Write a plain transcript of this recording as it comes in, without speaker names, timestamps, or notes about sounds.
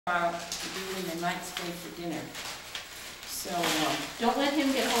They might stay for dinner. So don't let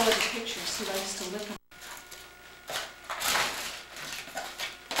him get hold of the pictures. He likes to lick them.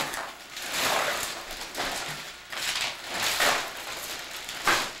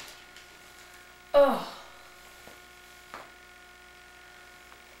 Oh.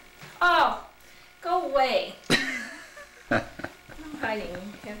 Oh, go away. I'm hiding.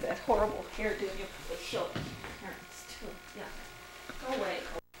 You have that horrible hairdo. You probably show it to your parents too. Yeah. Go away.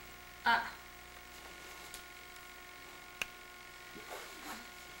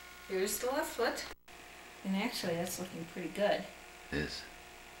 Here's the left foot. And actually, that's looking pretty good. It is.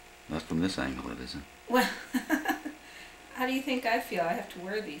 Not from this angle, it isn't. Well, how do you think I feel? I have to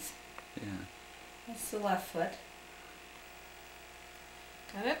wear these. Yeah. That's the left foot.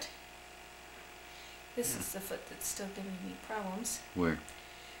 Got it? This is the foot that's still giving me problems. Where?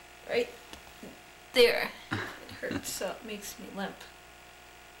 Right there. It hurts, so it makes me limp.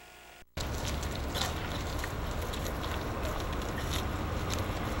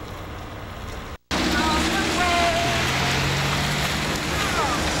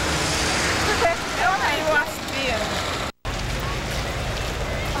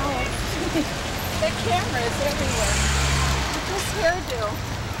 the camera is everywhere. This hairdo.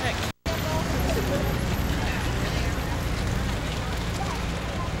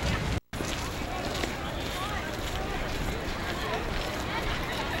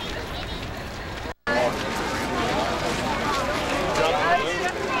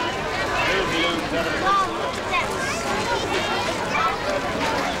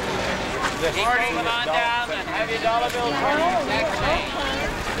 Keep moving on down and have your dollar bills running.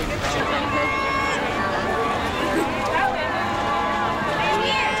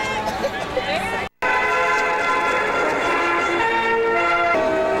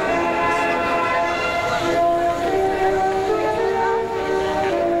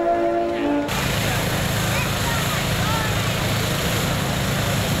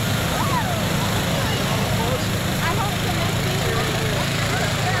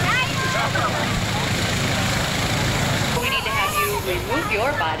 Remove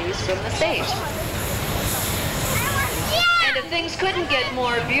your bodies from the stage. And if things couldn't get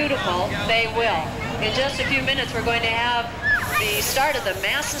more beautiful, they will. In just a few minutes, we're going to have the start of the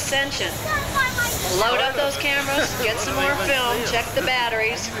mass ascension. Load up those cameras, get some more film, check the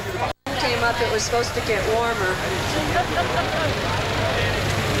batteries. Came up, it was supposed to get warmer.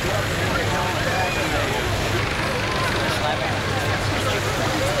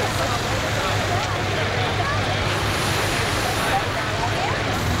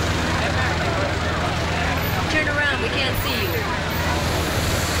 Turn around, we can't see you.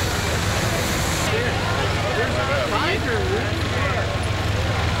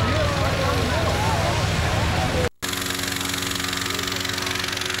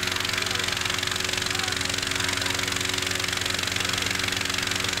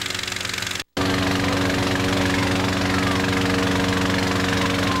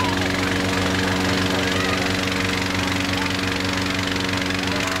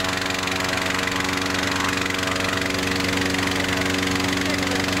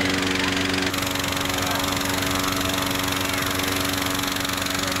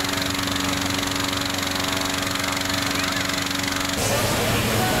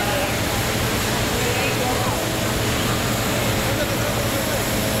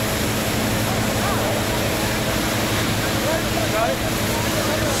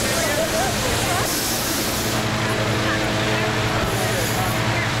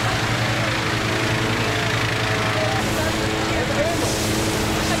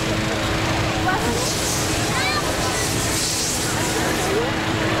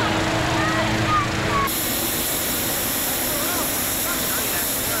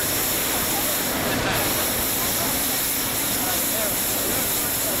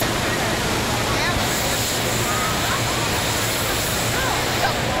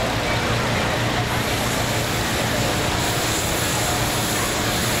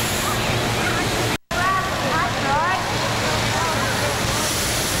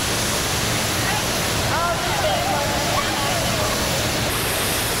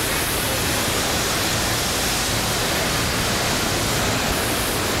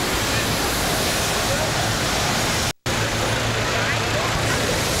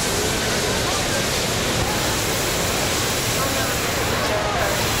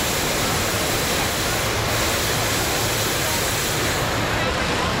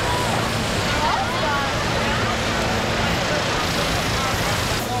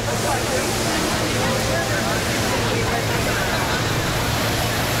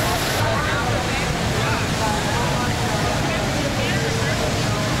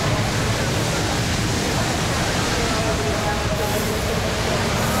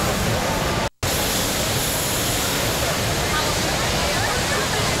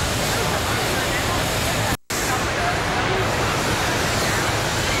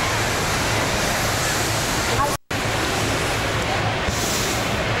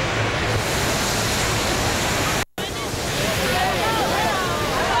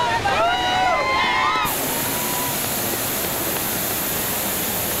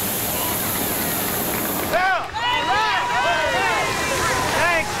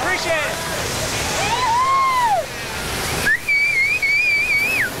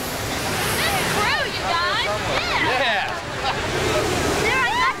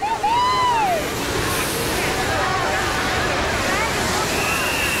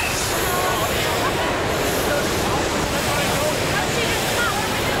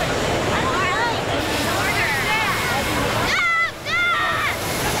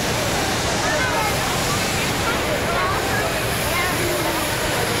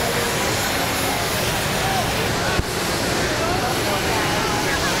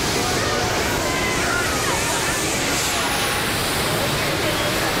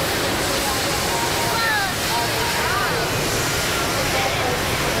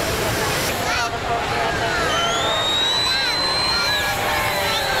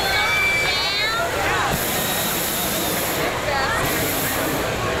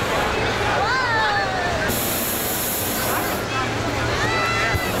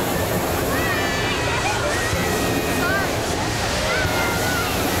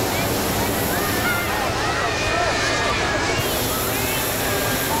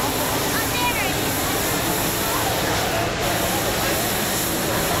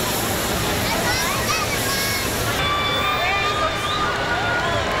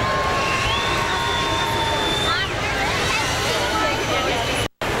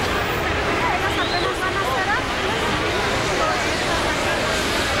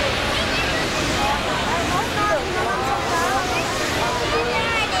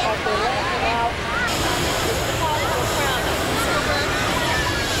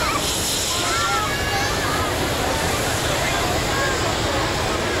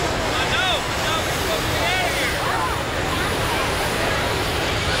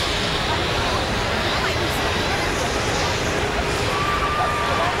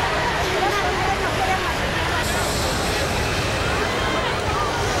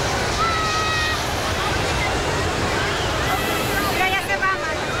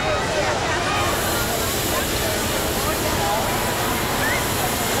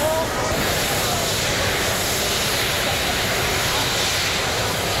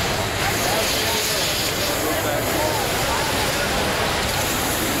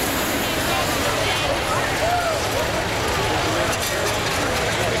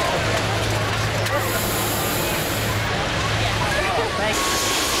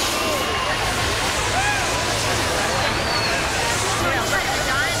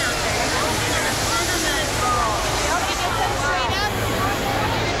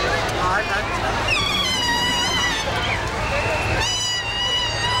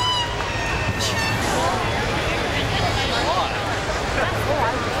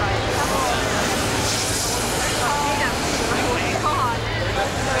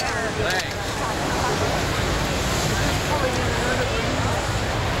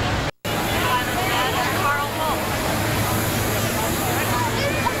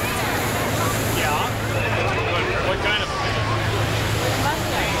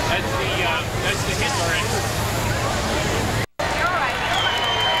 That's the history.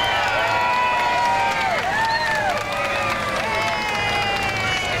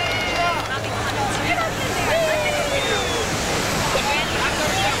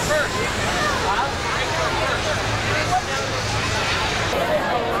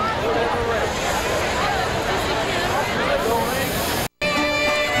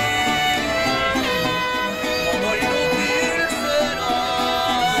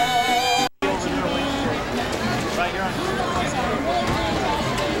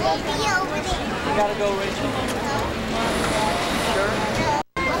 You gotta go, Rachel. Sure?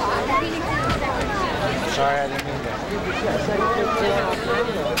 Sorry, I didn't mean that.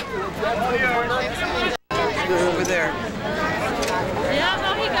 Over there. Yeah, no,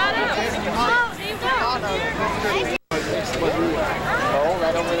 he got it. Oh, there you go. Oh,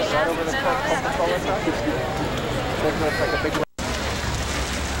 right over the Coca-Cola truck. Looks like a big.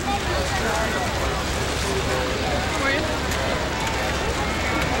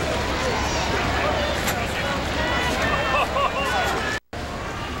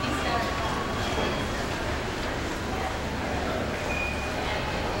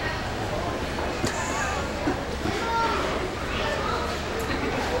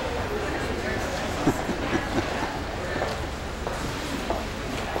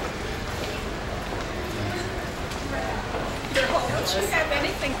 Don't you have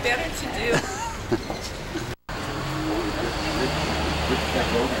anything better to do?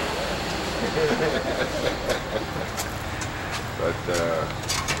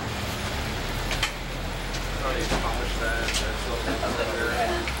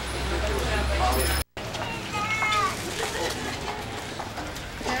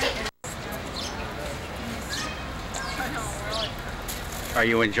 Are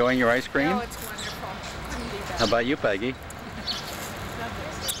you enjoying your ice cream? Oh, it's wonderful. Couldn't be better. How about you, Peggy?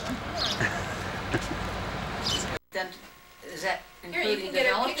 Then, is that Here, you including can the get a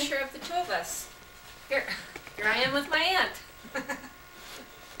elephant? picture of the two of us. Here I am with my aunt.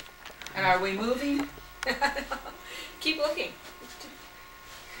 And are we moving? Keep looking.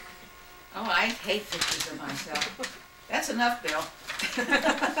 Oh, I hate pictures of myself. That's enough, Bill.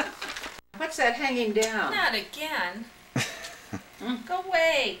 What's that hanging down? Not again. Go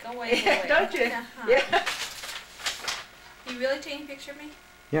away, go away, go away. Don't you? Uh-huh. Yeah. You really taking a picture of me?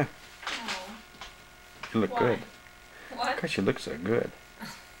 Yeah. Oh. You look Why? good. What? Because you look so good.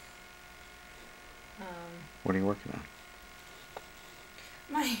 Um, What are you working on?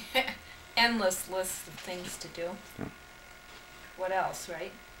 my endless list of things to do. Yeah. What else,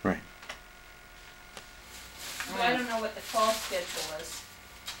 right? Right. So I don't know what the fall schedule is.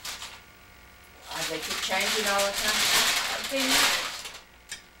 They keep changing all the time. They might.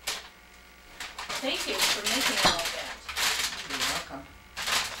 Thank you for making all of that. You're welcome.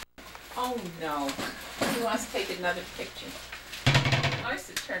 Oh, no. He wants to take another picture. Nice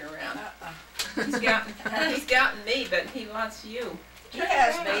to turn around. He's gotten me, but he wants you. He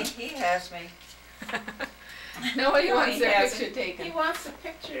has me. He has me. Nobody No, wants he their hasn't. picture taken. He wants a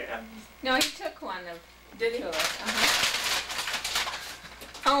picture of... No, he took one of Did he? two of us.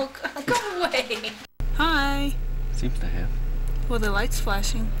 Oh, go away. Hi. Seems to have. Well, the light's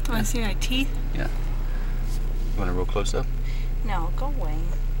flashing. Want to see my teeth? Yeah. You want a real close up? No, go away.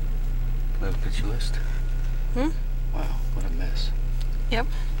 Little picture list. Wow, what a mess. Yep.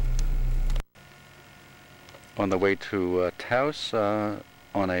 On the way to Taos on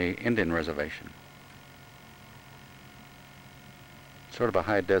a Indian reservation. Sort of a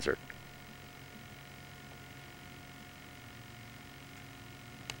high desert.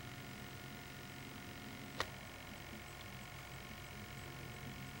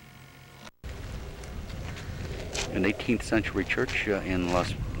 An 18th century church in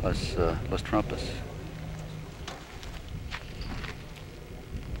Las Trampas.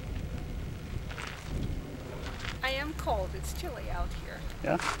 I am cold. It's chilly out here.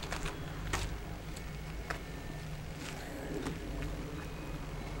 Yeah?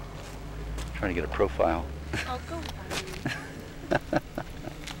 Trying to get a profile. I'll go.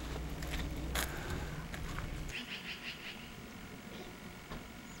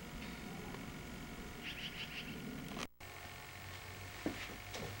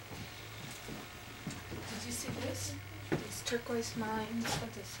 Did you see this? These turquoise mines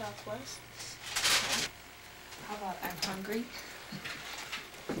of the Southwest. How about I'm hungry?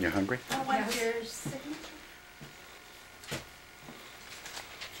 You're hungry? I want your signature.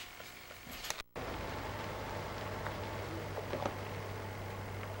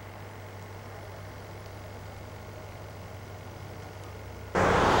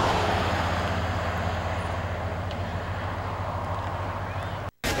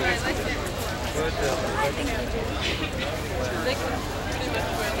 I like that. How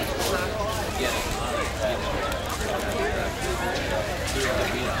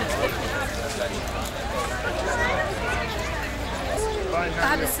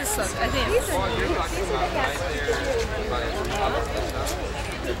does this look? I think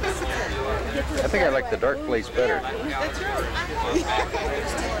I think I like the dark place better.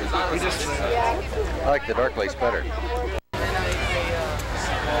 I like the dark place better.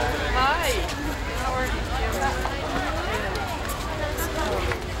 Hi. How are you?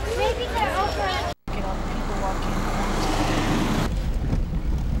 Maybe they're open. get all the people walking.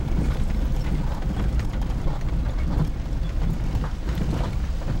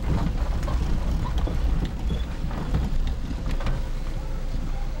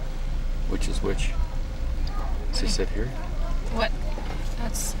 Which is which? Does he sit here? What?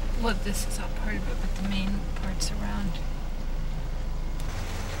 That's what this is all part of it, but the main part's around.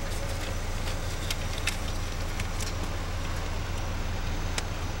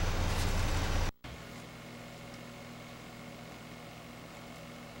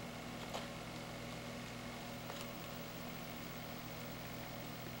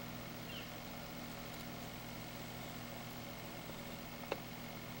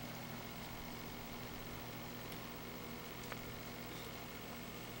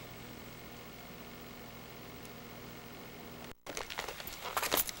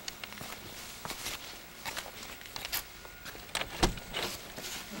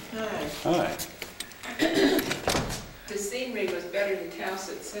 Hi. The scenery was better than Taos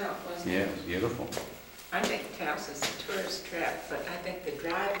itself, wasn't it? Yeah, it was beautiful. I think Taos is a tourist trap, but I think the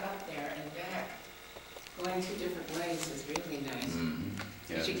drive up there and back, going two different ways is really nice. Mm-hmm.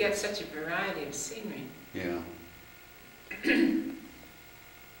 Because you get such a variety of scenery. Yeah.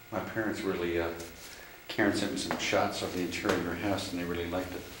 My parents really, Karen sent me some shots of the interior of her house and they really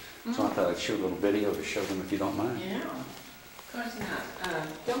liked it. So I thought I'd shoot a little video to show them if you don't mind. Yeah, of course not.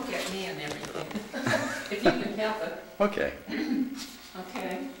 Don't get me in everything, if you can help it. Okay.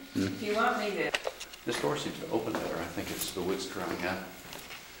 Okay. If you want me to. This door seems to open better. I think it's the wood's drying out.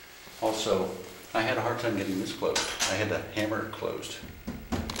 Also, I had a hard time getting this closed. I had to hammer it closed.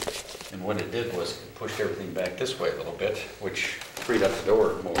 And what it did was it pushed everything back this way a little bit, which freed up the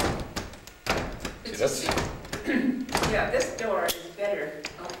door more. See, that's... Yeah, this door is better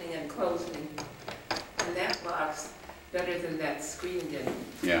opening and closing, and that lock's better than that screen did.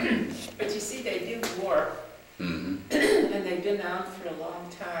 Yeah. But you see, they do warp, Mm-hmm. and they've been out for a long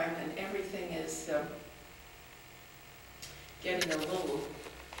time, and everything is getting a little...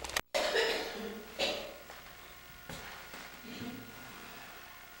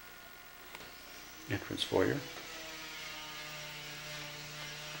 Entrance foyer.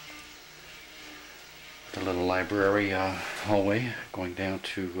 The little library hallway going down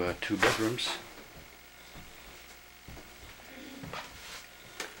to 2 bedrooms.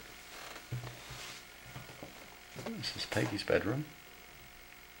 This is Peggy's bedroom.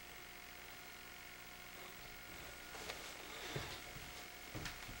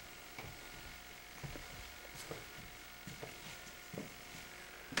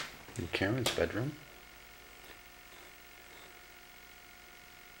 And Karen's bedroom.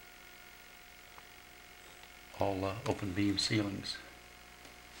 All open beam ceilings.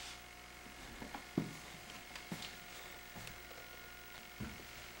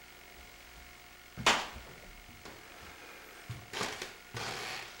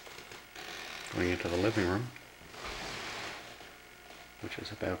 Going into the living room, which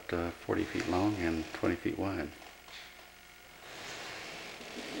is about 40 feet long and 20 feet wide.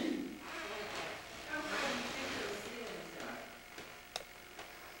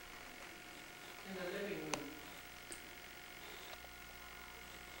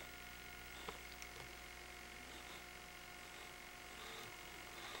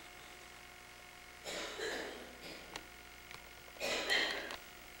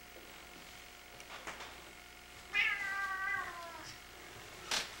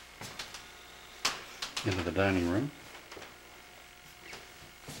 Into the dining room.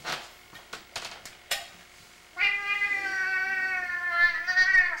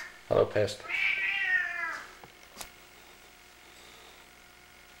 Hello, pest.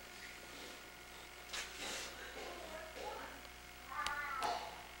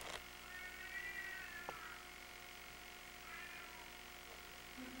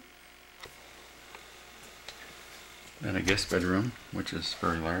 Then a guest bedroom, which is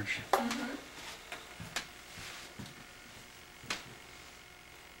very large.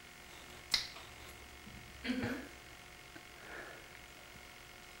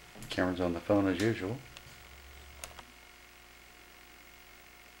 Cameron's on the phone as usual.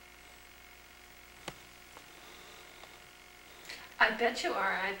 I bet you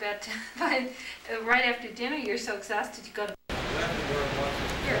are. I bet right after dinner you're so exhausted you go to.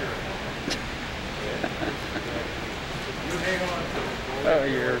 Oh,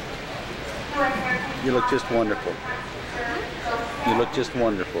 you look just wonderful. You look just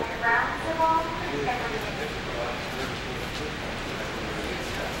wonderful.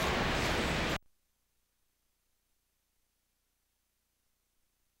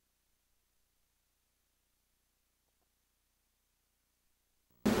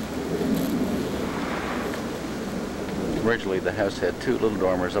 Originally the house had two little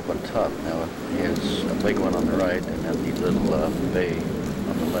dormers up on top. Now it has a big one on the right and then the little bay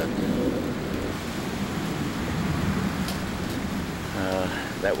on the left.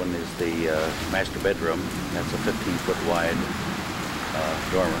 That one is the master bedroom. That's a 15-foot wide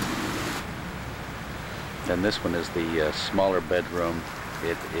dormer. And this one is the smaller bedroom.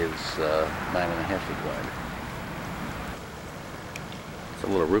 It is 9.5 feet wide. It's a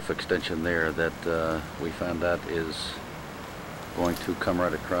little roof extension there that we found out is going to come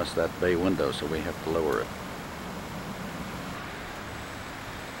right across that bay window, so we have to lower it.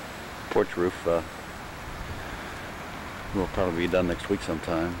 Porch roof will probably be done next week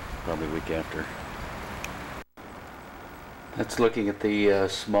sometime, probably week after. That's looking at the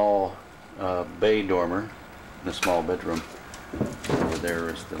small bay dormer, the small bedroom. Over there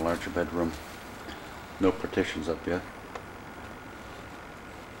is the larger bedroom. No partitions up yet.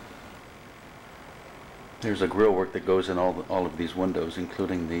 There's a grill work that goes in all of these windows,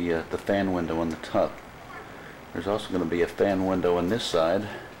 including the fan window on the top. There's also going to be a fan window on this side,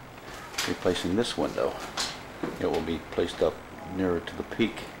 replacing this window. It will be placed up nearer to the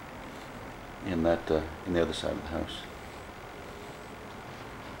peak in that in the other side of the house.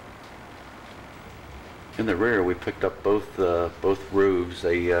 In the rear, we picked up both roofs.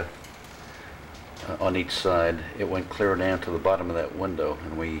 On each side, it went clear down to the bottom of that window,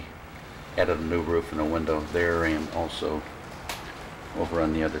 and we added a new roof and a window there and also over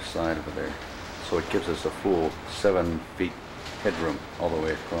on the other side over there. So it gives us a full 7 feet headroom all the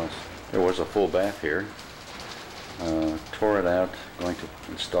way across. There was a full bath here. Tore it out, going to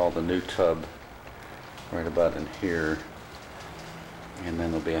install the new tub right about in here. And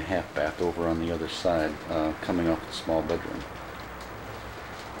then there'll be a half bath over on the other side coming off the small bedroom.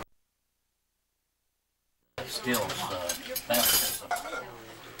 Still, baptism.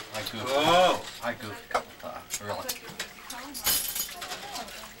 I goofed a couple times, really.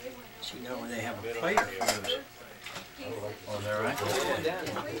 See, now they have a plate of those. Oh, is that right?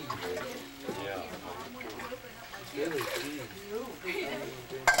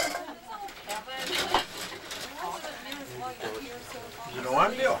 Is it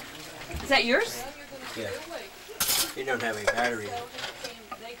on, Bill? Is that yours? Yeah. You don't have any battery in it.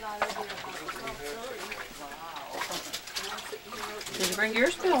 Did you bring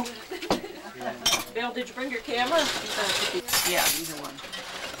yours, Bill? Bill, did you bring your camera? Yeah, either one.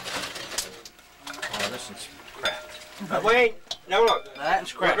 Oh, this is cracked. Wait, no, look.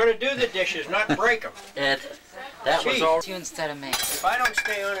 That's We're going to do the dishes, not break them. Ed, that was Gee. all. You instead of me. If I don't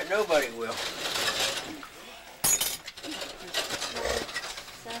stay on it, nobody will.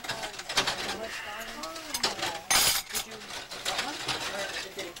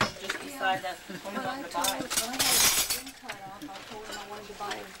 That when we wanted to buy.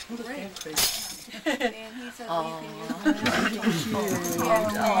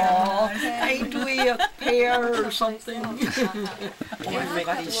 Ain't we a pair or something?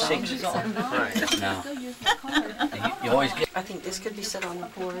 Six. Right. No. You always get. I think this could be set on the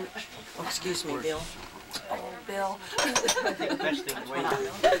porch. Oh, excuse me, Bill. Oh, Bill. I think the best thing to wait.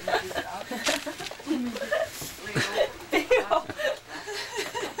 Bill.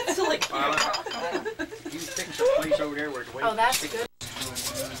 Silly You fix a place over there where it's waiting. Oh, that's good.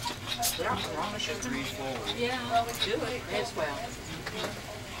 Yeah, well, we do it as well.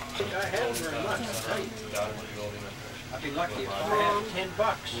 I haven't very much, I'll tell you. I'd be lucky if I had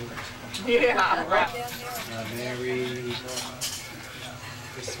 $10. Yeah, right. Mary.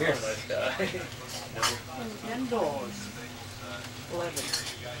 Indoors. 11.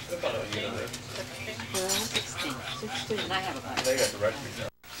 16. And I have a bunch. They got the recipe.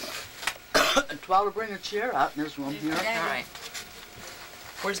 While we bring a chair out in this room here. All right.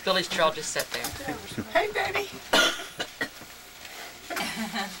 Where's Billy's chair? I'll just sit there. Hey, baby.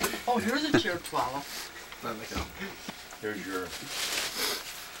 Oh, here's a chair, Twala. Here's your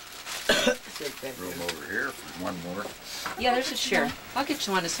room over here. One more. Yeah, there's a chair. I'll get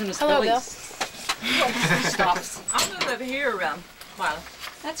you one as soon as Hello, Billy's stops. I'll move over here around. Wow.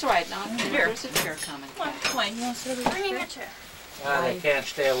 That's right. Now, there's a chair coming. Come on, you want to sit over here? They can't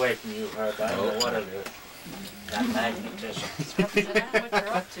stay away from you, Herb. I know what it is. Got magnetism. That's what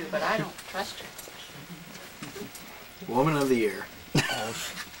you're up to, but I don't trust her. Woman of the year.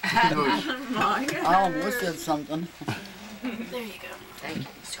 I almost said something. There you go. Thank you.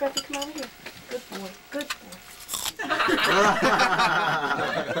 Scruffy, come over here. Good boy. Good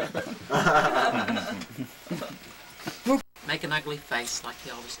boy. Make an ugly face like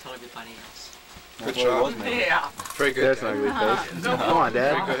you always tell everybody else. Good job. Yeah. Very good. That's an ugly face. Come on,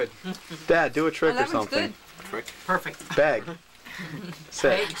 Dad. Very good. Dad, do a trick or that one's something. Trick. Perfect. Beg.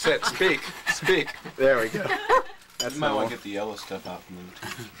 Sit. Sit. Speak. Speak. There we go. That's You might the want one. to get the yellow stuff out from the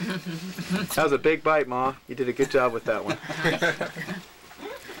teeth. That was a big bite, Ma. You did a good job with that one.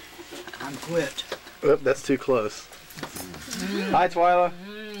 I'm quit. Oop, that's too close. Hi, Twyla.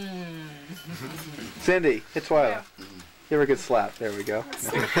 Cindy, hey, Twyla. Give her a good slap. There we go.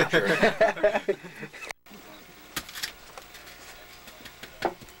 Does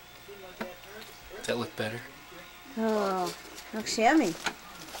that look better? Oh, looks yummy.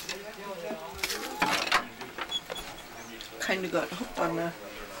 Kind of got hooked on the.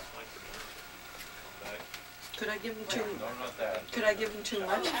 Could I give him too? Could I give him too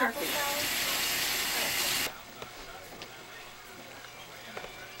much turkey?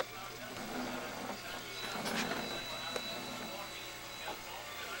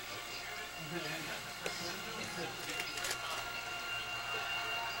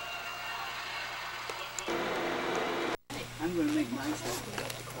 I'm going to make myself.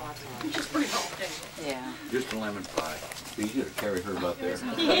 Yeah. Just a lemon pie. Be easier to carry her about there.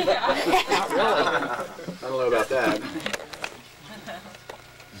 Not really. I don't know about that.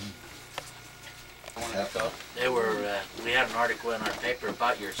 They were. We had an article in our paper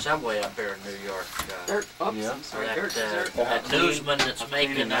about your subway up there in New York. Dirt. Oops, Yeah. I'm sorry. That, Dirt. Dirt. that newsman that's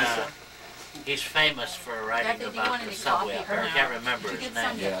making. He's famous for writing Kathy, do you about want the any subway coffee up there. or I no? can't remember Did you his get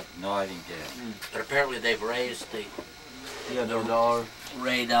some? name. Yeah, no, I didn't get it. But apparently they've raised the $1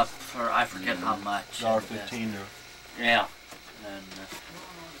 rate up for I forget how much. $1.15 or Yeah, and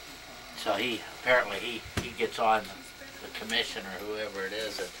so he gets on the commission or whoever it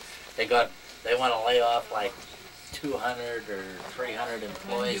is, and they want to lay off like 200 or 300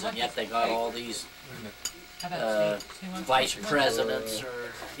 employees, and yet they got all these vice presidents or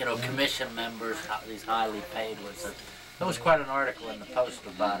commission members, these highly paid ones. There was quite an article in the Post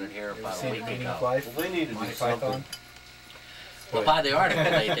about it here about a week ago. Well, they need to do something. Well, by the article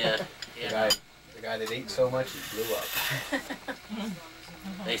they did. The guy that ate so much, he blew up.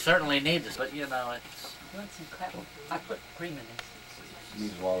 They certainly need this, but it's. You want some coffee? I put cream in it.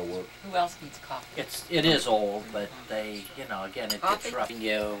 needs a lot of work. Who else needs coffee? It is old, but they, again, it gets rough.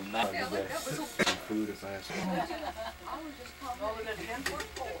 Food if I ask.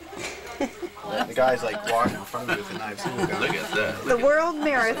 The guy's like walking in front of you with a knife. Look at that. The World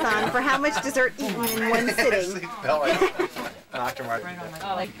Marathon for how much dessert eaten in one sitting. Knocked him right.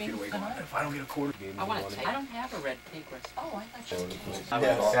 Oh, like beans tonight? If I don't get a quarter, I want to take. I don't have a red pig recipe. Oh, I thought you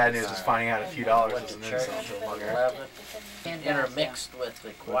yeah, sad news is finding out a few dollars Went is to an church insult to a at bugger. 11, intermixed with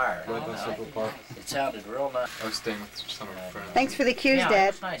the choir. It sounded real nice. I was staying with some of my friends. Thanks for the cues, Yeah, Dad.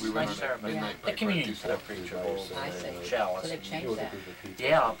 it's nice. We went Nice on at ceremony. midnight, The like, communion right, preacher I holds see. the So chalice. they've changed that.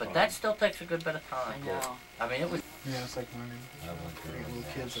 Yeah, but that still takes a good bit of I time. know. I mean, it was. Yeah, it's like learning. Little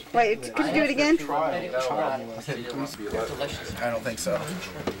kids. Wait, could you do it again? Trial. Delicious. I don't think so.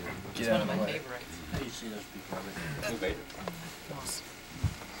 It's one of my favorites. You see those people.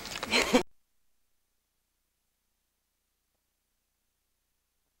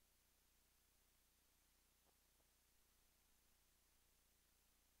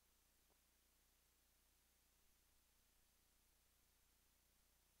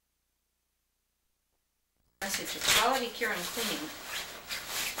 Message of quality care and cleaning.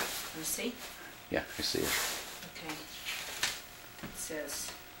 You see? Yeah, I see it. Okay. It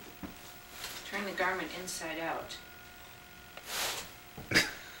says, turn the garment inside out.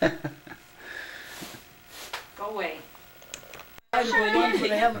 Go away. I'm going on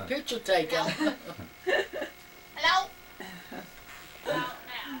to have a picture taken. Hello?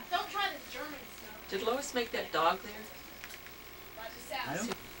 Don't try the German stuff. Did Lois make that dog there? I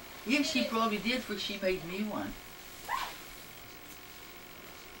don't. Yeah, she probably did, for she made me one.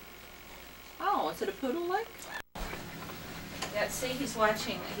 Oh, is it a poodle leg? Yeah, see, he's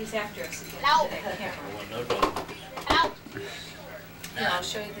watching, he's after us again. Hello? That camera. Hello? Here, I'll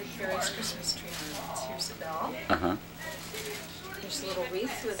show you the various Christmas tree ornaments. Here's the bell. Uh-huh. There's a little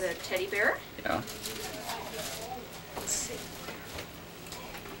wreath with a teddy bear. Yeah. Let's see.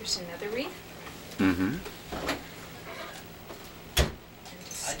 Here's another wreath. Mm-hmm. And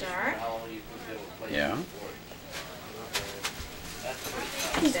a star. Yeah.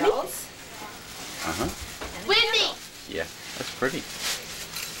 Bells. Uh-huh. pretty.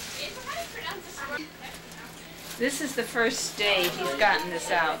 This is the first day he's gotten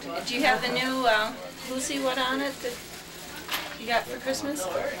this out. Do you have the new Lucy what on it that you got for Christmas?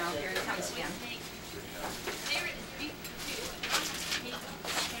 No, here it comes again.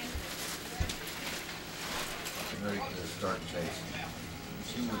 Ready to start chasing.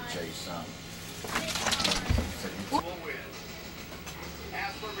 She would chase some.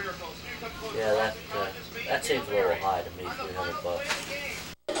 Yeah, that seems a little high to me,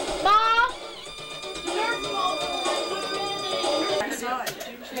 $300. Mom!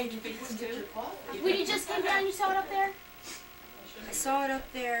 When you just came down, you saw it up there? I saw it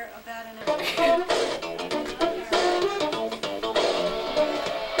up there about an hour.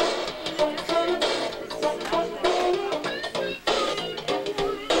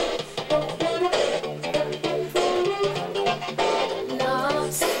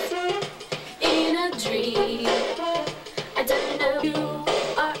 Lost in a dream. I don't know you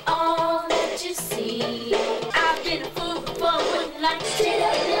are all that you see. I've been a fool before when you like to sit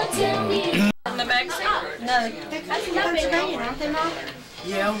up and tell me. From the magazine? No, they're Pennsylvania, aren't they, Mom?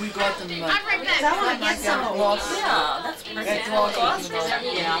 Yeah, we got them. I'm right back. I want to get some. Yeah, that's pretty good.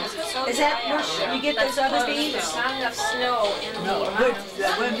 Yeah. Is that where you get those other beads? Not enough snow in the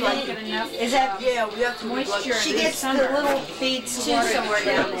Is that Yeah, we have to moisture. she gets the little beads too somewhere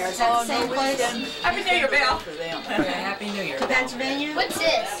down there? Is that the same place? Happy New Year, Bill. Happy New Year. To Pennsylvania? What's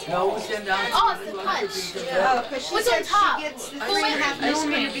this? No, we send down. Oh, it's the punch. Oh, because she What's said on top? she gets the 3.5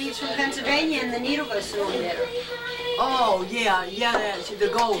 millimeter beads from Pennsylvania and the needle goes through them. Oh, yeah, that's the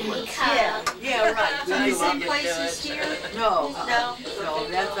gold one. Yeah. Yeah, right. Is it the same place as here? No. No. No,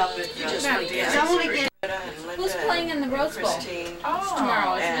 that's up at Because I want to get. Who's playing in the Rose Bowl? Oh,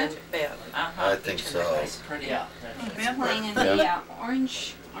 tomorrow, isn't it? I think so. Yeah. They're playing in the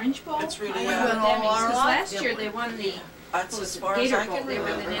Orange Bowl. It's really, I went with them because last year they won the That's as far as Gator I Bowl. can They were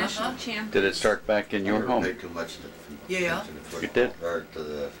the remember. national champions. Did it start back in your home? Pay too much Yeah. attention to You did? Or to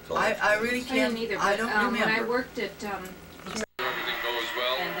the I really I can't, didn't either, I but don't when I remember. worked at Everything goes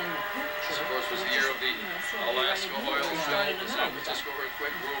well. This, of course, was the year of the Alaska oil spill, the San Francisco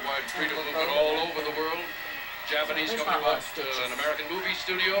earthquake, worldwide freedom movement all over the world. Japanese company bought an American movie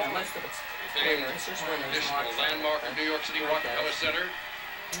studio, the famed traditional landmark of New York City Rockefeller Center.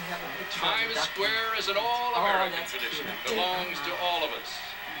 Times Square is an all-American tradition. It belongs to all of us.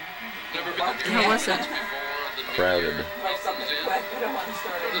 Never been to How was it? Crowded. The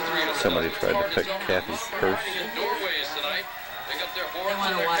Somebody tried to pick Kathy's purse. doorways tonight. They got their horns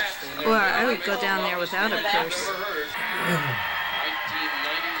and their hats. Well, I would go down there without a purse.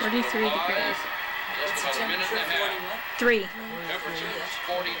 43 degrees. Just about a minute and a half. 3. Temperature is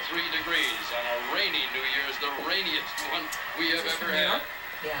 43 degrees on a rainy New Year's, the rainiest one we have ever had.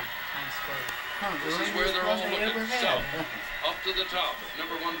 Yeah, Times Square. This is where they're all looking south, up to the top of #1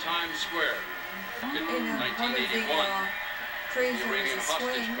 Times Square. In 1981, the Iranian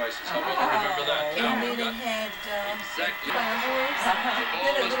hostage crisis. How will you remember that? Now we've got exactly. The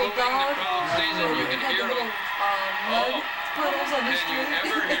ball is moving, the crowd stays in, you can hear them. Oh, can you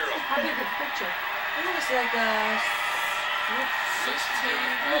ever hear them? How big a picture? It was like a 16.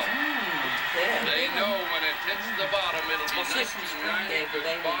 They know when it hits the bottom, it'll be 1990.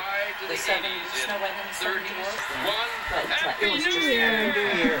 Goodbye to the 80s in 31. Happy New Year!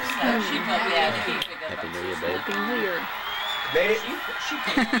 Happy New Year, babe. Happy New Year. Made it?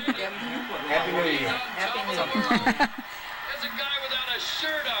 Happy New Year. There's a guy without a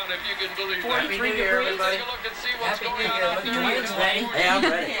shirt on, if you can believe that. Happy New Year, everybody. Take a look and see what's Happy going New on Year. out there. Ready? Yeah, I'm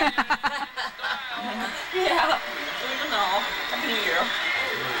ready. Yeah. Happy New Year.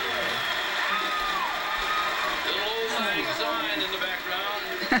 Little old lang syne in the background.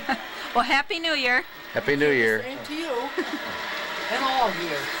 Well, Happy New Year. Happy New Year. Same to you. And all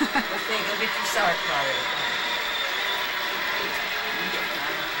year. Let's think, get your sour powder.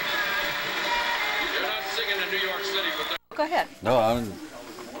 You're not singing in New York City, but Go ahead. No,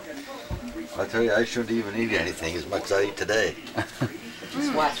 I tell you, I shouldn't even eat anything as much as I eat today.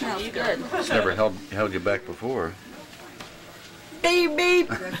 Just watch Smells good. It's never held you back before. Beep, beep.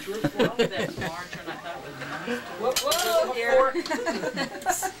 Whoa, here.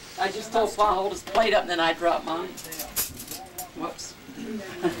 I just told Pa hold his plate up and then I dropped mine. Whoops.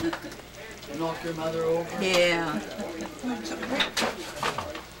 Knock your mother over. Yeah.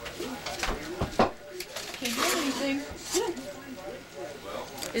 Can't do anything.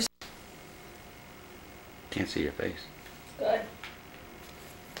 Can't see your face. Good.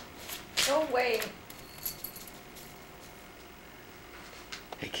 Go away.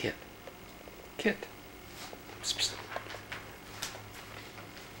 Hey, Kit. Kit. Psst, psst.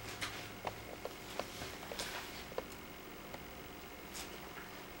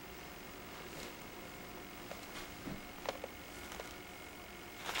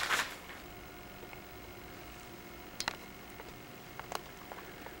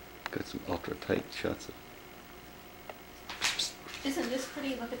 Got some ultra tight shots of. Isn't this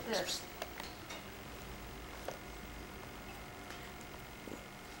pretty? Look at this.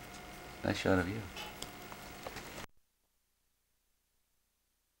 Nice shot of you.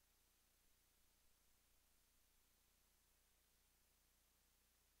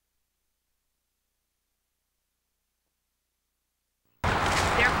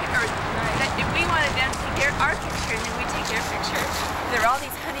 If we wanted them to take our picture and then we take their picture, there are all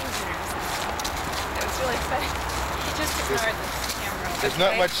these honeymooners. It was really funny. Just ignore this camera. There's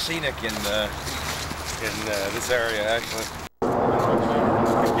not much scenic in this area, actually.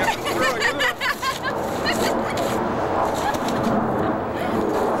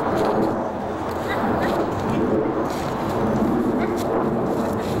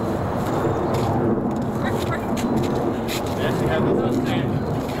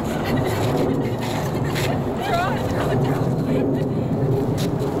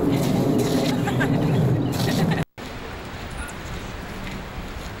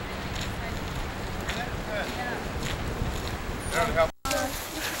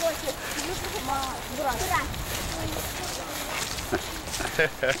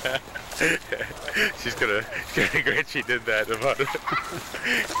 She's gonna be great. She did that.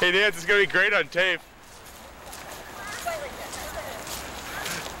 Hey, Nance, it's gonna be great on tape.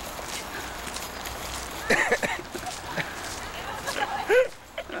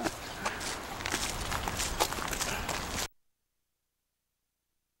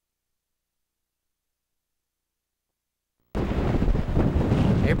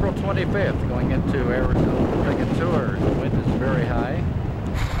 April 25th, going into Arizona, taking a tour. The wind is very high.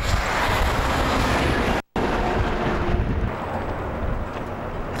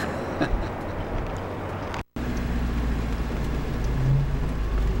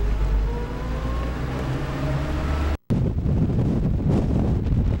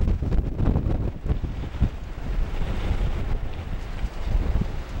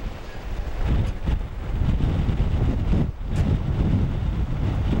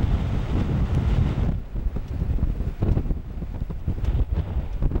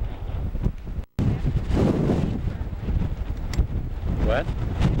 What?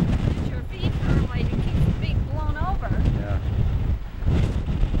 Your feet hurt like you keep being blown over. Yeah.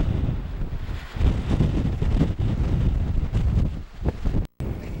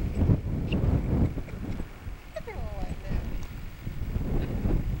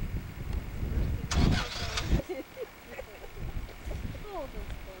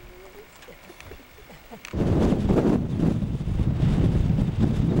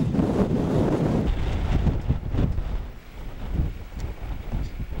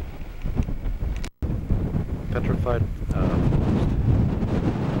 Petrified.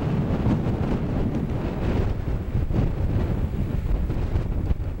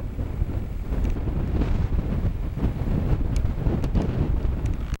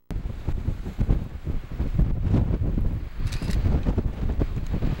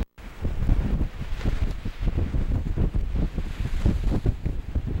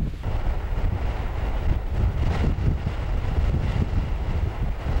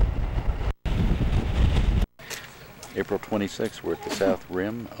 April 26th, we're at the south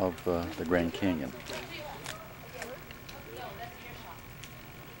rim of the Grand Canyon.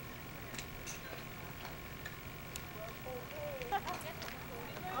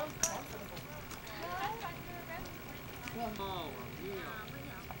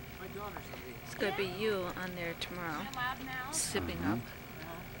 It's going to be you on there tomorrow, zipping up.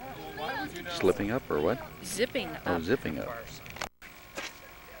 Slipping up or what? Zipping up. Oh, zipping up.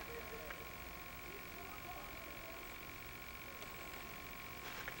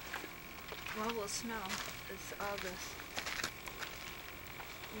 Well, we'll smell this August.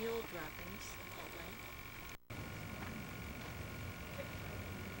 Mule droppings the whole way.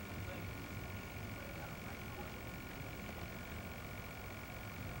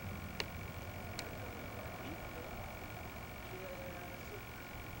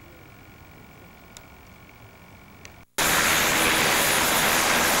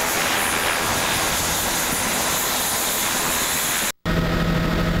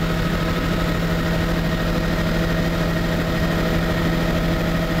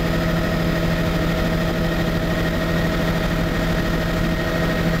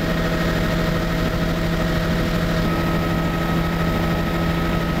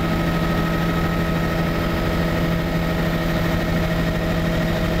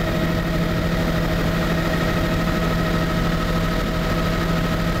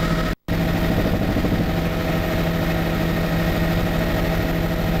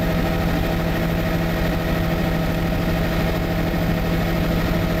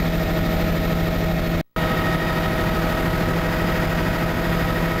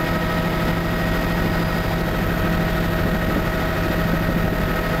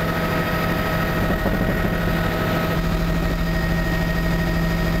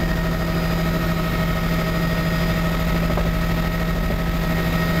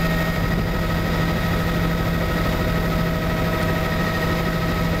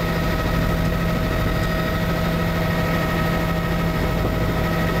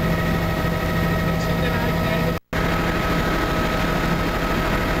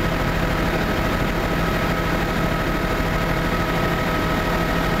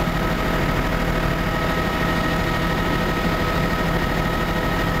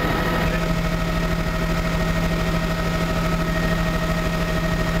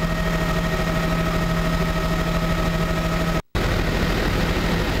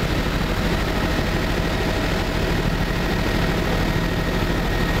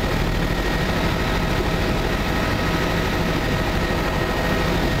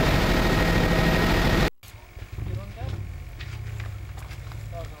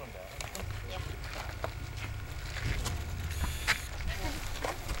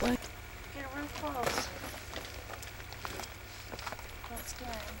 close. Close down.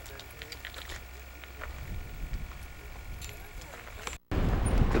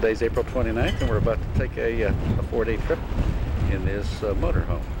 Today's April 29th, and we're about to take a 4-day trip in this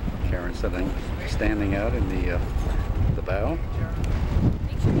motorhome. Karen's standing out in the bow.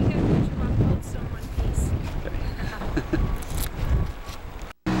 Make sure you get a picture while both still in one piece.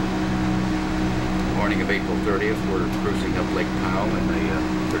 Morning of April 30th, we're cruising up Lake Powell in a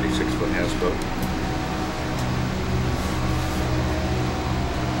 36-foot houseboat.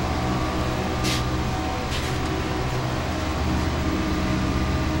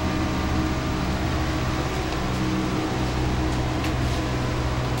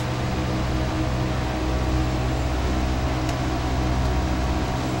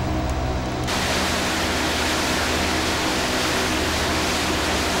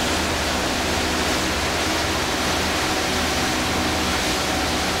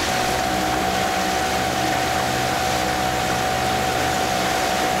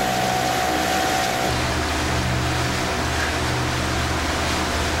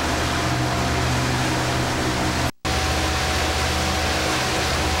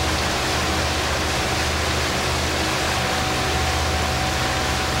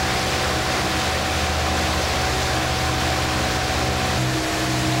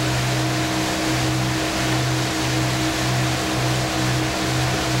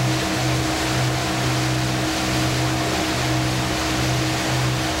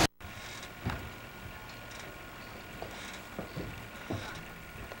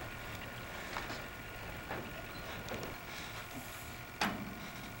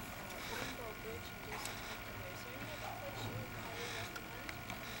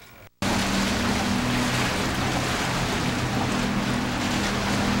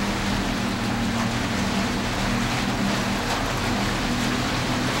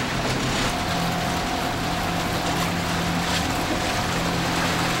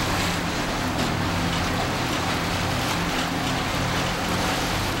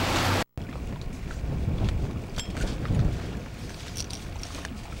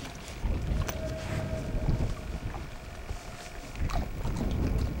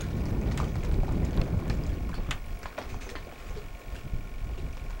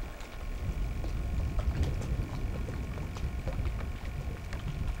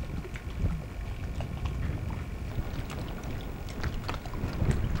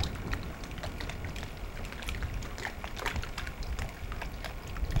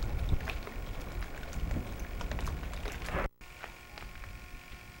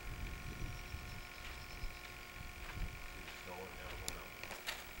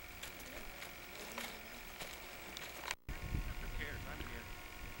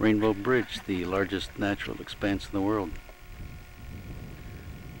 Rainbow Bridge, the largest natural expanse in the world.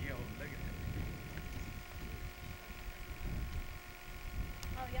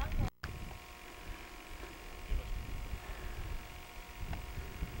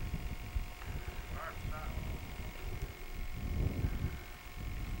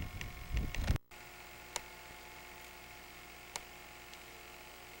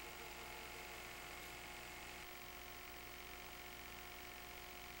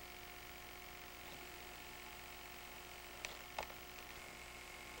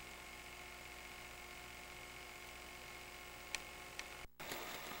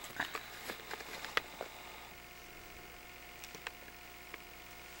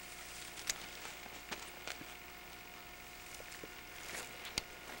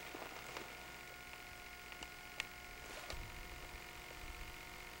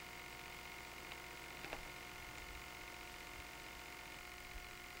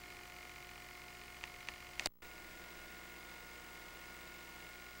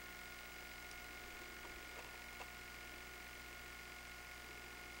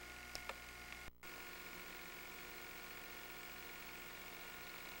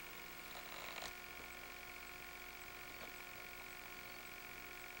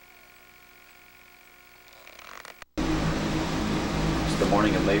 The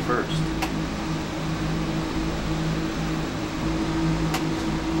morning of May 1st.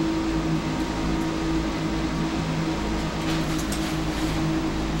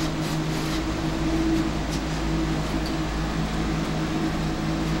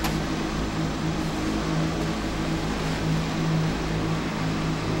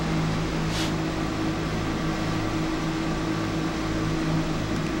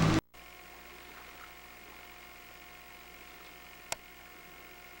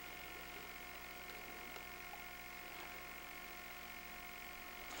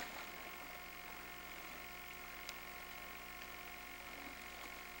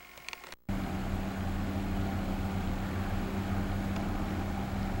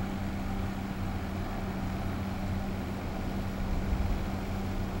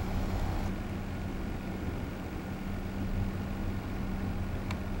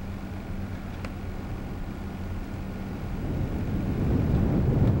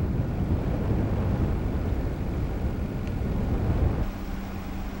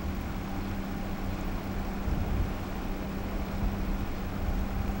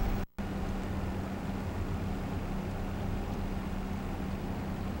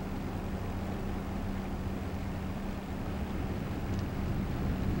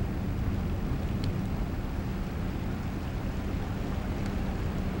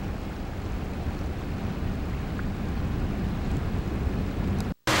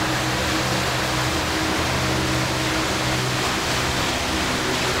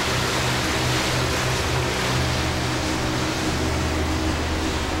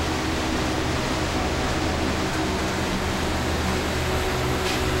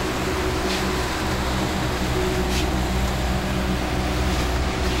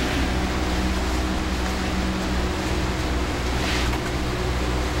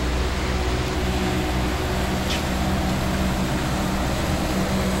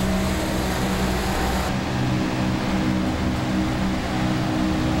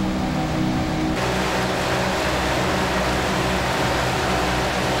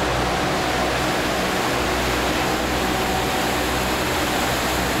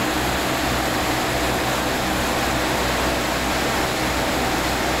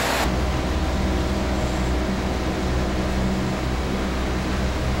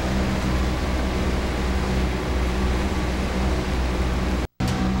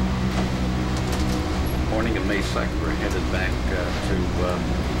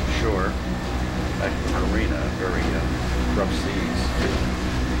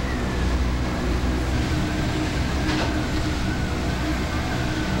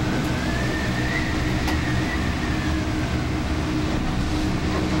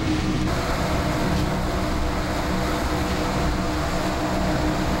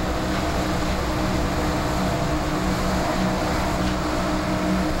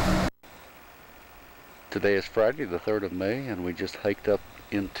 Today is Friday, the 3rd of May, and we just hiked up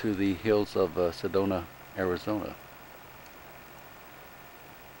into the hills of Sedona, Arizona.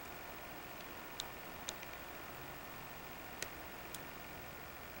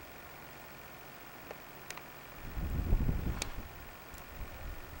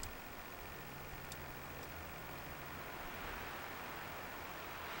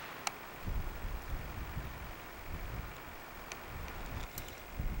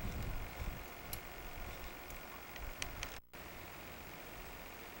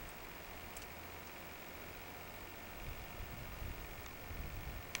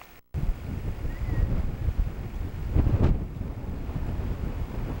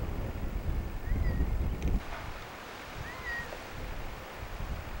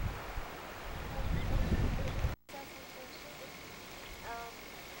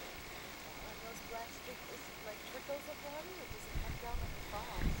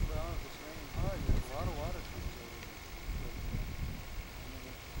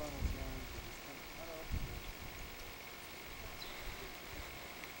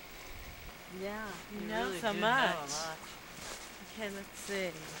 Yeah, You know really so do much. know a lot. Okay, let's see.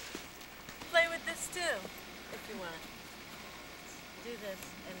 Play with this too, if you want. Do this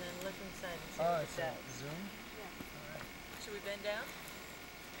and then look inside and see what it does. Zoom? Yeah. Should we bend down?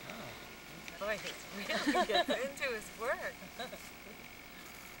 Oh. Boy, he's really gets into his work.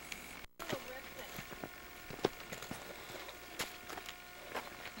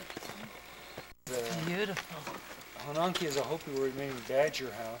 Beautiful. Hononki is a Hopi word meaning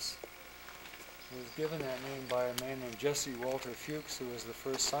badger house. It was given that name by a man named Jesse Walter Fuchs, who was the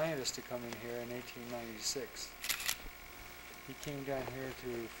first scientist to come in here in 1896. He came down here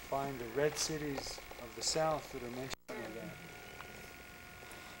to find the red cities of the south that are mentioned in that.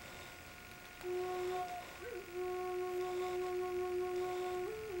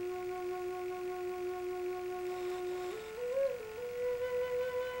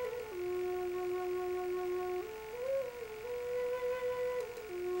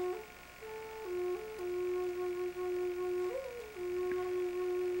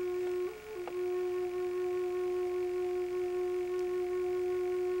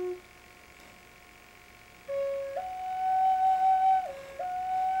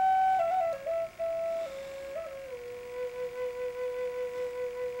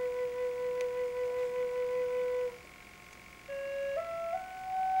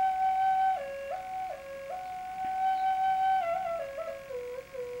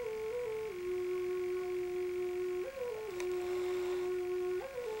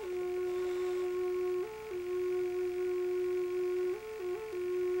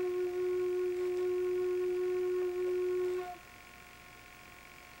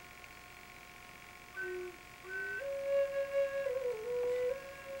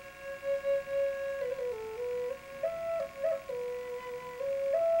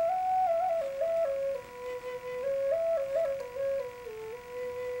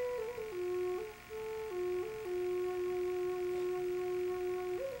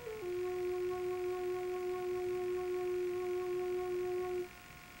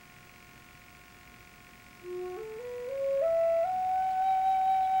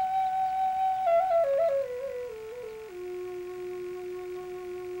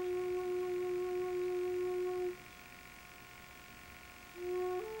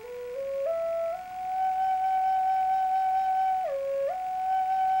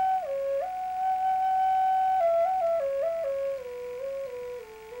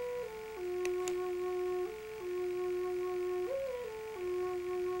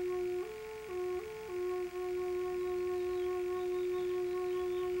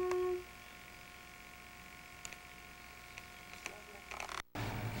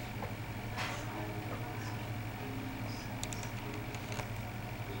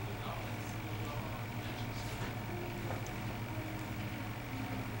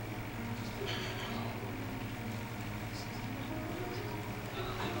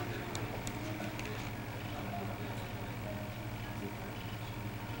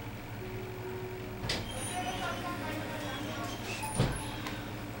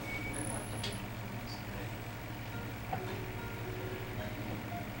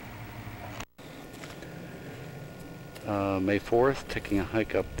 May 4th, taking a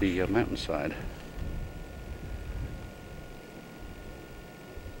hike up the mountainside.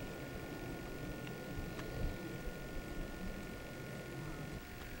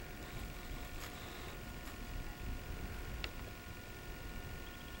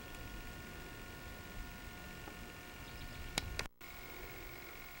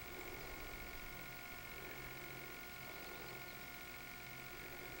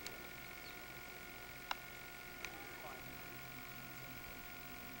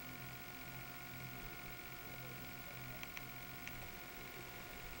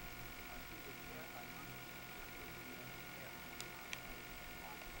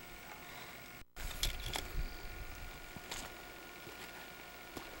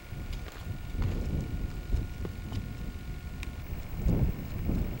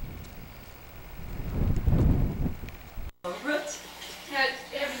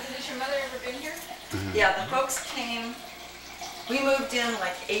 folks came, we moved in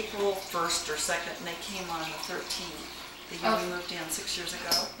like April 1st or 2nd, and they came on the 13th. The year we moved in 6 years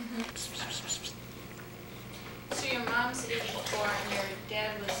ago. So your mom's 84 and your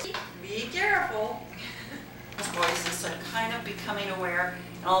dad was... Be careful. Voices, so I'm kind of becoming aware,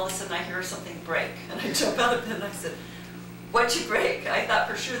 and all of a sudden I hear something break, and I jump out of bed and I said, "What'd you break?" I thought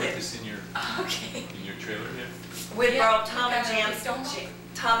for sure they... This in your, okay. in your trailer here? We'd borrowed Tom and Jan's,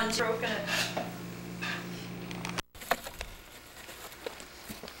 Tom and broken it.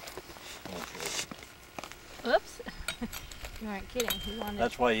 Oops. You weren't kidding. He wanted...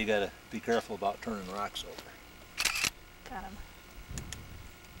 That's why you gotta be careful about turning rocks over. Got him.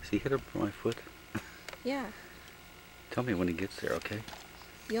 Has he hit up my foot? Yeah, Tell me when he gets there, okay?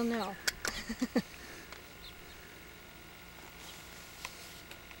 you'll know.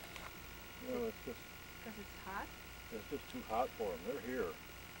 Well, it's just, Because it's hot? it's just too hot for them. They're here.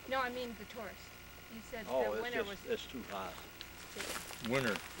 No, I mean the tourists. You said Oh, the it's winter just, was... it's too hot.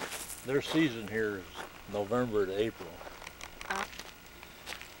 Winter. Their season here is November to April.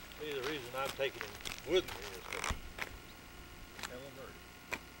 See, the reason I'm taking them with me is because Hellenberg.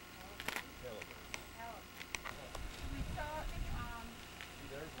 See,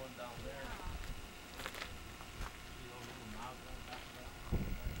 there's one down there. See those little mouths on top of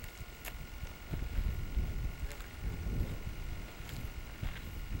that?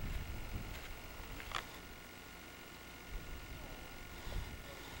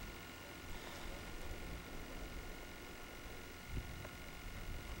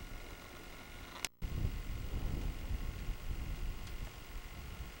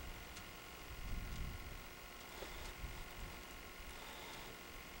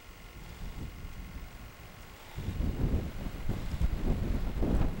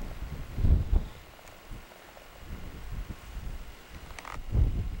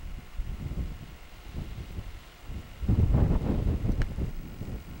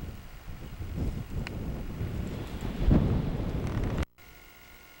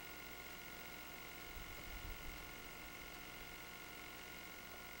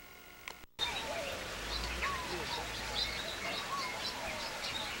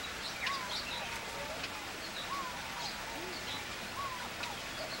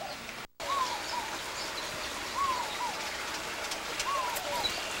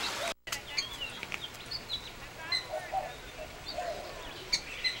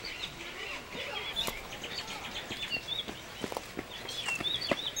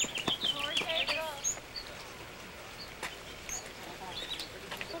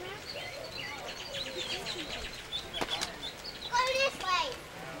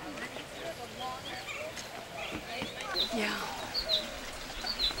 Yeah.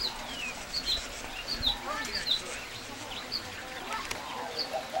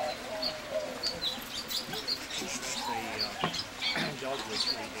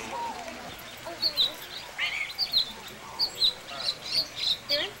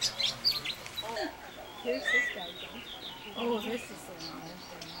 Here's this guy, John. Oh, this is the one.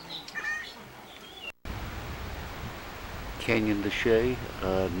 Canyon de Chelly,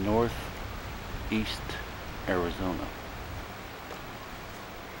 northeast Arizona.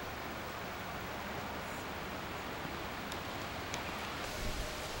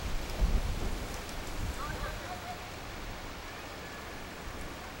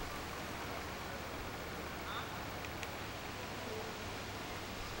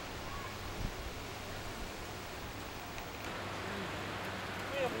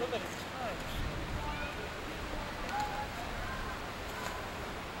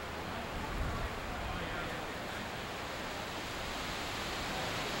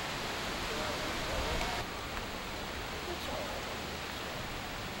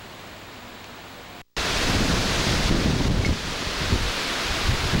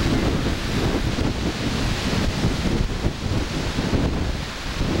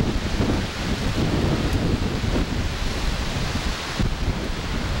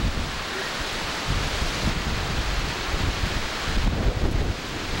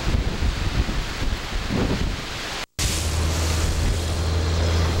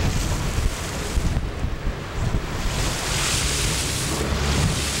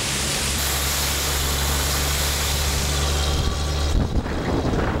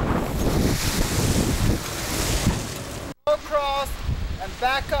 Across and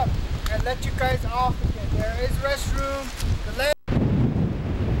back up and let you guys off again. There is restroom. The left.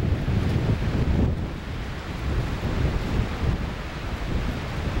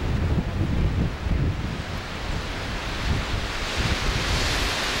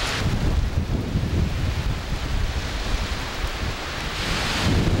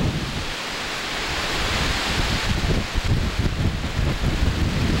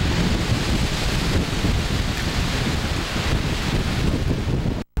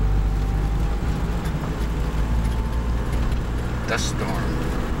 dust storm.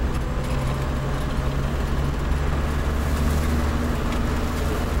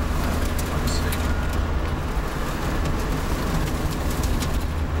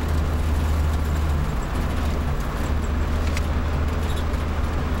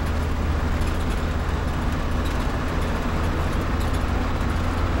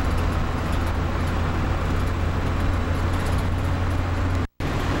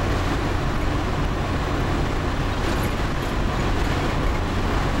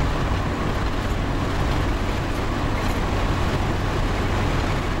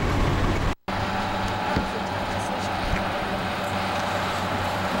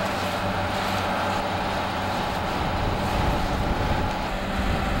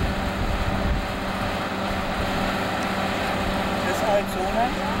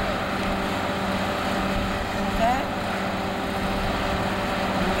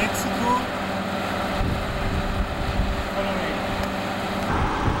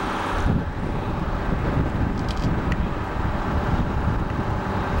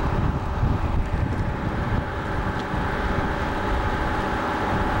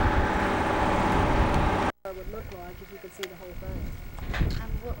 Would look like if you could see the whole thing.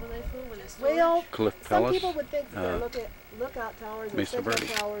 And what were they for? Were they storage? Well, Cliff some Palace, people would think they're lookout towers or Mesa signal Verde.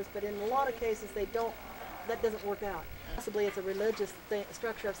 towers, but in a lot of cases they don't. That doesn't work out. Possibly it's a religious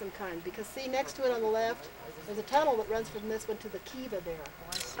structure of some kind. Because see, next to it on the left, there's a tunnel that runs from this one to the kiva there.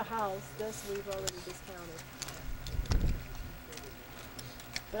 The house, this we've already discounted.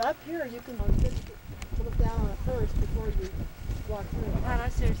 But up here you can look down on it first before you walk through. God, I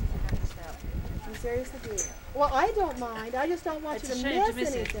seriously think I missed out. You seriously do? Well, I don't mind. I just don't want It's you a to shame miss to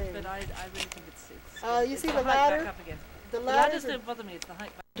miss anything. it, but I really think it's you it's see the the height ladder? back up again. The The ladders ladders are- don't bother me, it's the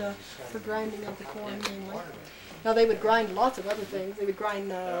height back. For grinding of the corn mainly. Now they would grind lots of other things. They would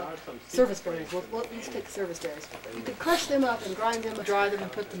grind service berries. Well, let's take service berries. You could crush them up and grind them, dry them,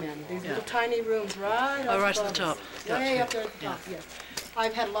 and put them in these little tiny rooms right up right to the above top. us. Way up there at the top, yes.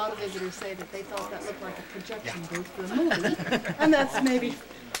 I've had a lot of visitors say that they thought that looked like a projection booth for a movie, and that's maybe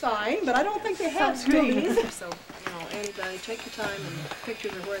fine, but I don't think they have screens. So, you know, anybody, take your time and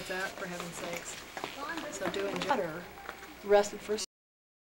pictures of where it's at, for heaven's sakes. So doing water, rested for